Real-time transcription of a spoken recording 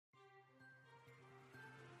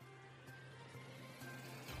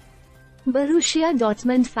Borussia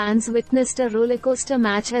Dortmund fans witnessed a rollercoaster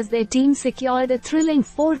match as their team secured a thrilling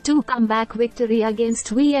 4-2 comeback victory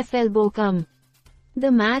against VfL Bochum.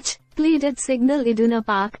 The match, played at Signal Iduna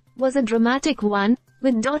Park, was a dramatic one,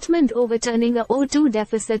 with Dortmund overturning a 0-2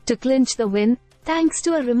 deficit to clinch the win, thanks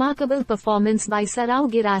to a remarkable performance by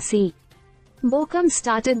Guirassy. Bochum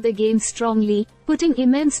started the game strongly, putting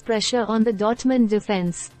immense pressure on the Dortmund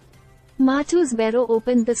defense. Matheus Berro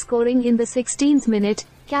opened the scoring in the 16th minute,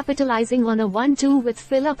 capitalizing on a 1-2 with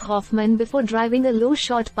Philipp Hoffmann before driving a low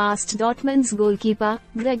shot past Dortmund's goalkeeper,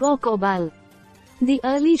 Gregor Kobel. The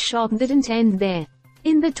early shock didn't end there.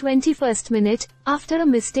 In the 21st minute, after a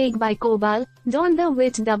mistake by Kobel, Don de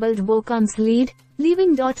Witt doubled Bochum's lead,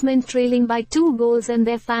 leaving Dortmund trailing by 2 goals and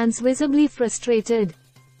their fans visibly frustrated.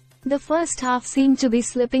 The first half seemed to be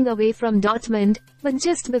slipping away from Dortmund, but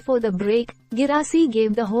just before the break, Guirassy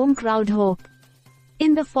gave the home crowd hope.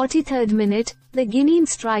 In the 43rd minute, the Guinean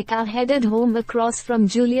striker headed home a cross from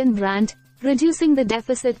Julian Brandt, reducing the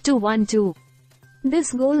deficit to 1-2.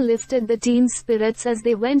 This goal lifted the team's spirits as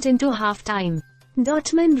they went into half-time.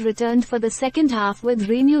 Dortmund returned for the second half with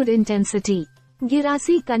renewed intensity.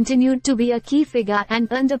 Guirassy continued to be a key figure and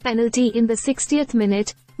earned a penalty in the 60th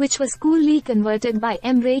minute, which was coolly converted by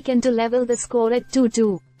Emre Can to level the score at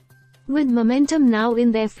 2-2. With momentum now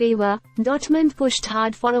in their favor, Dortmund pushed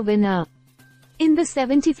hard for a winner. In the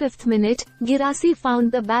 75th minute, Guirassy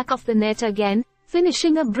found the back of the net again,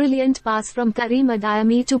 finishing a brilliant pass from Karim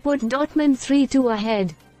Adeyemi to put Dortmund 3-2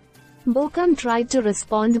 ahead. Bochum tried to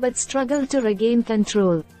respond but struggled to regain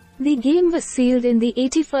control. The game was sealed in the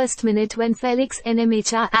 81st minute when Felix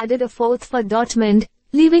Nmecha added a fourth for Dortmund,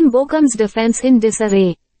 leaving Bochum's defense in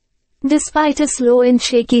disarray. Despite a slow and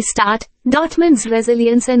shaky start, Dortmund's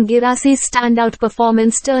resilience and Guirassy's standout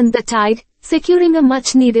performance turned the tide, securing a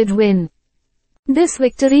much-needed win. This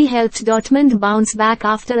victory helped Dortmund bounce back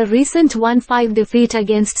after a recent 1-5 defeat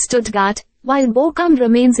against Stuttgart, while Bochum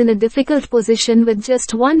remains in a difficult position with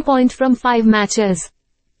just 1 point from 5 matches.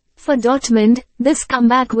 For Dortmund, this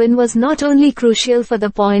comeback win was not only crucial for the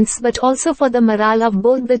points but also for the morale of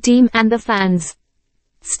both the team and the fans.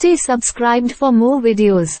 Stay subscribed for more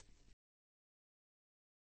videos.